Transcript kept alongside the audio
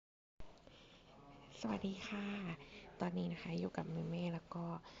สวัสดีค่ะ ตอนนี้นะคะอยู่กับเมย์แล้วก็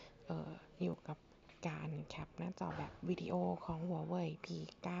อยู่กับการแคปหน้าจอแบบวิดีโอของ Huawei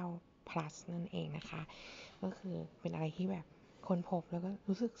P9 Plus นั่นเองนะคะ ก็คือเป็นอะไรที่แบบค้นพบแล้วก็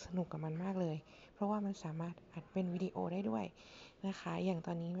รู้สึกสนุกกับมันมากเลย เพราะว่ามันสามารถอัดเป็นวิดีโอได้ด้วยนะคะ อย่างต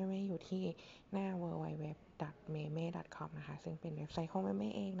อนนี้เมย์อยู่ที่หน้า www.meme.com นะคะ ซึ่งเป็นเว็บไซต์ของเม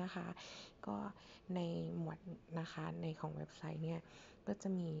ย์เองนะคะ ก็ในหมวดนะคะในของเว็บไซต์เนี่ยก็จะ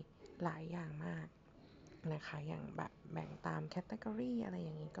มีหลายอย่างมากนะคะอย่างแบบแบ่งตามแคตตากรีอะไรอ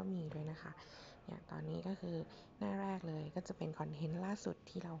ย่างนี้ก็มีด้วยนะคะอย่างตอนนี้ก็คือหน้าแรกเลยก็จะเป็นคอนเทนต์ล่าสุด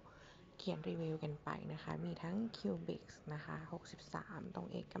ที่เราเขียนรีวิวกันไปนะคะมีทั้ง Cubic นะคะ63ตรง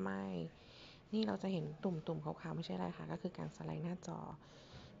เอกมัยนี่เราจะเห็นตุ่มๆขาวๆไม่ใช่อะไรค่ะก็คือการสไลด์หน้าจอ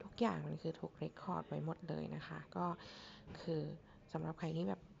ทุกอย่างมันคือถูกเรคคอร์ดไว้หมดเลยนะคะก็คือสำหรับใครที่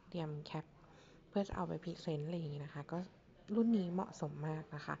แบบเตรียมแคปเพื่อจะเอาไปพรีเซนต์อะไรอย่างนี้นะคะก็รุ่นนี้เหมาะสมมาก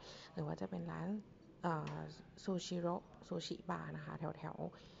นะคะหรือว่าจะเป็นร้านซูชิบาร์นะคะแถว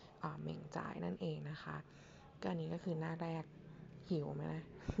เหม่งจ่ายนั่นเองนะคะก็อันนี้ก็คือหน้าแรกหิวไหมนะ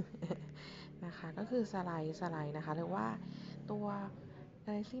นะคะก็คือสไลด์นะคะหรือว่าตัว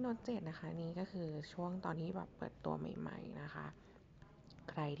Galaxy Note 7นะคะนี้ก็คือช่วงตอนที่แบบเปิดตัวใหม่ๆนะคะ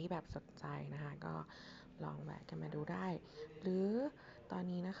ใครที่แบบสนใจนะคะก็ลองแวะกันมาดูได้หรือตอน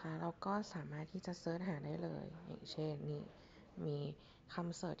นี้นะคะเราก็สามารถที่จะเซิร์ชหาได้เลยอย่างเช่นนี่มีค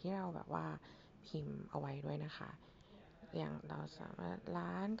ำเสิร์ชที่เราแบบว่าพิมพ์เอาไว้ด้วยนะคะอย่างเราสามารถ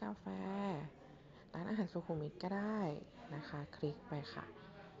ร้านกาแฟร้านอาหารสุขุมวิทก็ได้นะคะคลิกไปค่ะ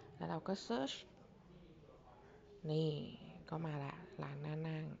แล้วเราก็เซิร์ชนี่ก็มาละร้านน่า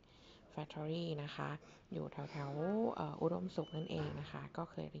นั่ง Factory นะคะอยู่แถวอุดมสุขนั่นเองนะคะก็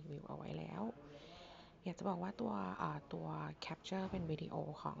เคยรีวิวเอาไว้แล้วอยากจะบอกว่าตัว Capture เป็นวิดีโอ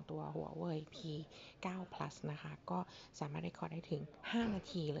ของตัว Huawei P9 Plus นะคะก็สามารถเรคคอร์ดได้ถึง5นา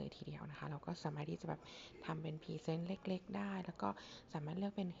ทีเลยทีเดียวนะคะเราก็สามารถที่จะแบบทำเป็นพรีเซนต์เล็กๆได้แล้วก็สามารถเลื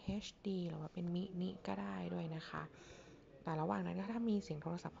อกเป็น HD หรือว่าเป็นมินิก็ได้ด้วยนะคะแต่ระหว่างนั้นถ้ามีเสียงโท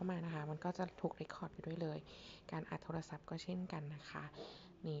รศัพท์เข้ามานะคะมันก็จะถูกเรคคอร์ดไปด้วยเลยการอัดโทรศัพท์ก็เช่นกันนะคะ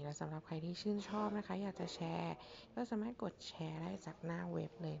นี่และสำหรับใครที่ชื่นชอบนะคะอยากจะแชร์ก็สามารถกดแชร์ได้จากหน้าเว็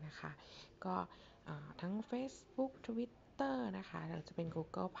บเลยนะคะก็ทั้ง Facebook Twitter นะคะหรือจะเป็น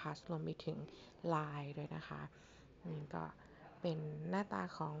Google Plus รวมไปถึง LINE ด้วยนะคะนี่ก็เป็นหน้าตา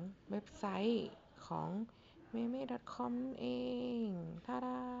ของเว็บไซต์ของ meme.com เองทาด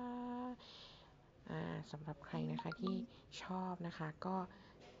าสำหรับใครนะคะที่ชอบนะคะก็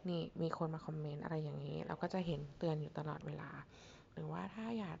นี่มีคนมาคอมเมนต์อะไรอย่างนี้เราก็จะเห็นเตือนอยู่ตลอดเวลาหรือว่าถ้า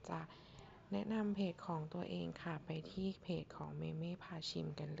อยากจะแนะนำเพจของตัวเองค่ะไปที่เพจของเมเม่พาชิม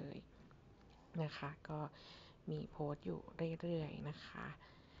กันเลยนะคะก็มีโพสต์อยู่เรื่อยๆนะคะ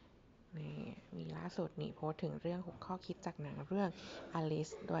นี่มีล่าสุดนี่โพสต์ถึงเรื่อง6ข้อคิดจากหนังเรื่อง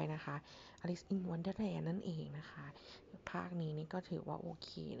Alice ด้วยนะคะ Alice in Wonderland นั่นเองนะคะภาคนี้นี่ก็ถือว่าโอเค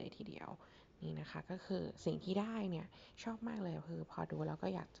เลยทีเดียวนี่นะคะก็คือสิ่งที่ได้เนี่ยชอบมากเลยคือพอดูแล้วก็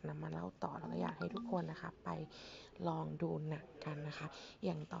อยากจะนำมาเล่าต่อแล้วก็อยากให้ทุกคนนะคะไปลองดูหนังกันนะคะอ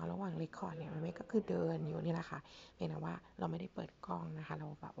ย่างตอนระหว่างเรคคอร์ดเนี่ยมันก็คือเดินอยู่นี่แหละค่ะเป็นแต่ว่าเราไม่ได้เปิดกล้องนะคะเรา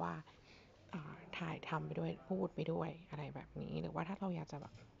แบบว่าถ่ายทำไปด้วยพูดไปด้วยอะไรแบบนี้หรือว่าถ้าเราอยากจะแบ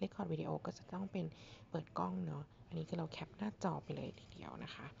บเรคคอร์ดวิดีโอก็จะต้องเป็นเปิดกล้องเนาะอันนี้คือเราแคปหน้าจอไปเลยทีเดียวน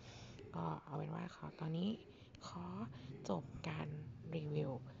ะคะก็เอาเป็นว่าตอนนี้ขอจบการรีวิ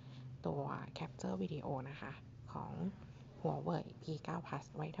วตัว Capture Video นะคะของ Huawei P9 Plus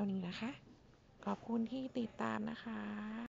ไว้เท่านี้นะคะขอบคุณที่ติดตามนะคะ